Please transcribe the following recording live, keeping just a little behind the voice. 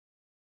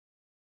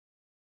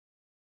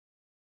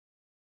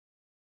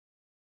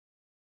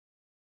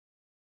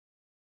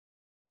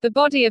The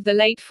body of the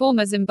late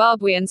former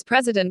Zimbabweans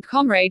President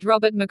Comrade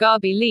Robert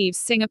Mugabe leaves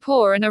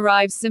Singapore and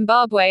arrives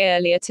Zimbabwe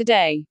earlier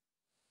today.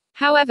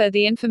 However,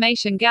 the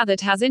information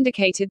gathered has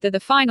indicated that the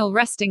final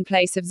resting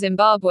place of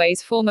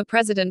Zimbabwe's former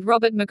President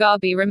Robert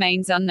Mugabe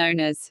remains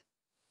unknown as.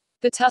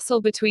 The tussle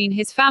between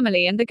his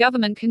family and the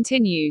government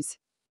continues.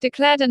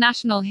 Declared a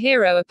national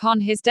hero upon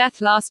his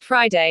death last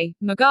Friday,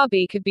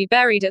 Mugabe could be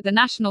buried at the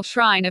National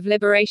Shrine of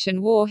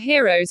Liberation War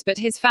Heroes, but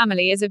his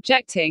family is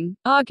objecting,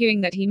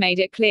 arguing that he made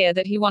it clear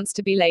that he wants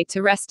to be laid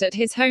to rest at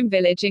his home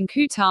village in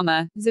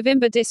Kutama,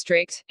 Zimbabwe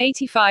district,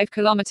 85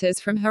 kilometers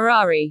from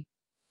Harare.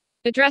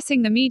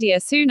 Addressing the media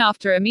soon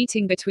after a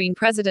meeting between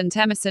President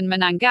Emmerson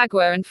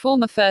Mnangagwa and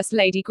former First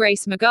Lady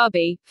Grace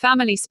Mugabe,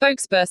 family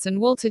spokesperson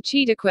Walter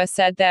Chidakwa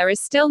said there is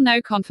still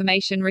no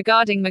confirmation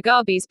regarding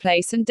Mugabe's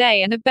place and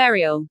day and of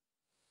burial.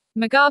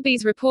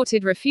 Mugabe's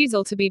reported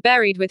refusal to be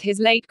buried with his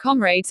late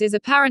comrades is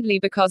apparently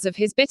because of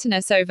his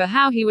bitterness over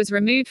how he was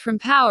removed from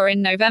power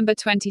in November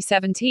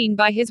 2017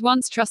 by his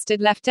once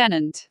trusted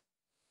lieutenant.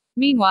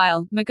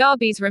 Meanwhile,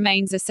 Mugabe's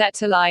remains are set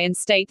to lie in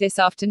state this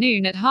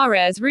afternoon at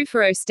Harare's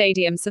Rufaro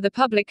Stadium so the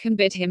public can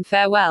bid him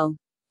farewell.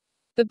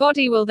 The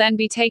body will then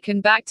be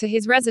taken back to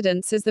his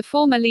residence, as the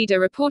former leader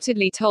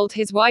reportedly told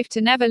his wife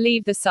to never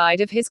leave the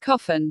side of his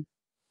coffin.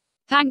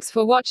 Thanks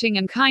for watching,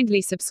 and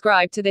kindly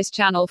subscribe to this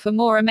channel for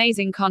more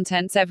amazing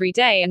contents every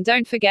day, and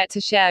don't forget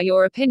to share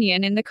your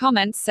opinion in the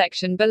comments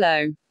section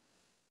below.